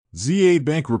ZA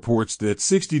Bank reports that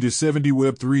 60 to 70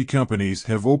 Web3 companies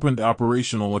have opened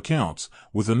operational accounts,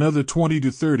 with another 20 to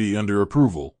 30 under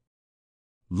approval.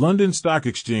 London Stock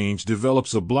Exchange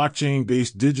develops a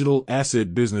blockchain-based digital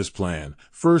asset business plan,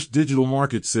 first digital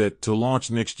market set to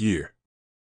launch next year.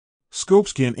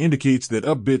 Scopescan indicates that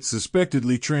Upbit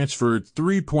suspectedly transferred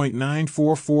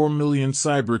 3.944 million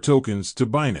cyber tokens to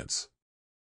Binance.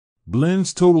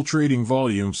 Blend's total trading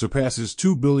volume surpasses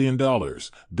 $2 billion,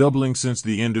 doubling since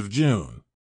the end of June.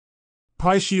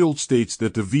 PiShield states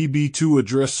that the VB2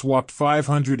 address swapped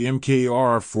 500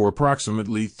 MKR for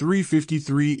approximately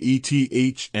 353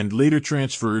 ETH and later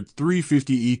transferred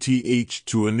 350 ETH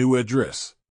to a new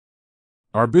address.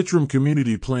 Arbitrum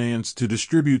Community plans to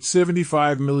distribute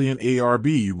 75 million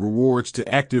ARB rewards to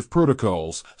active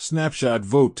protocols. Snapshot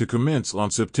vote to commence on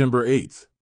September 8.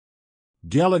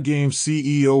 Gala Games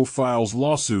CEO files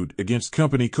lawsuit against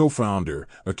company co-founder,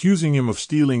 accusing him of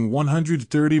stealing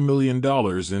 $130 million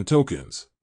in tokens.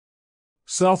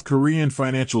 South Korean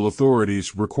financial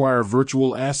authorities require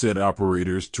virtual asset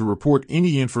operators to report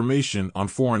any information on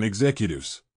foreign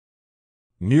executives.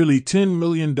 Nearly $10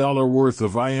 million worth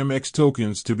of IMX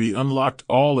tokens to be unlocked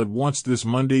all at once this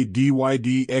Monday.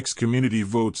 DYDX community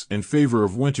votes in favor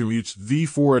of Wintermute's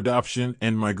V4 adoption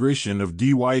and migration of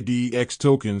DYDX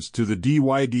tokens to the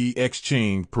DYDX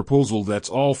chain proposal. That's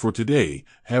all for today.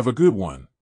 Have a good one.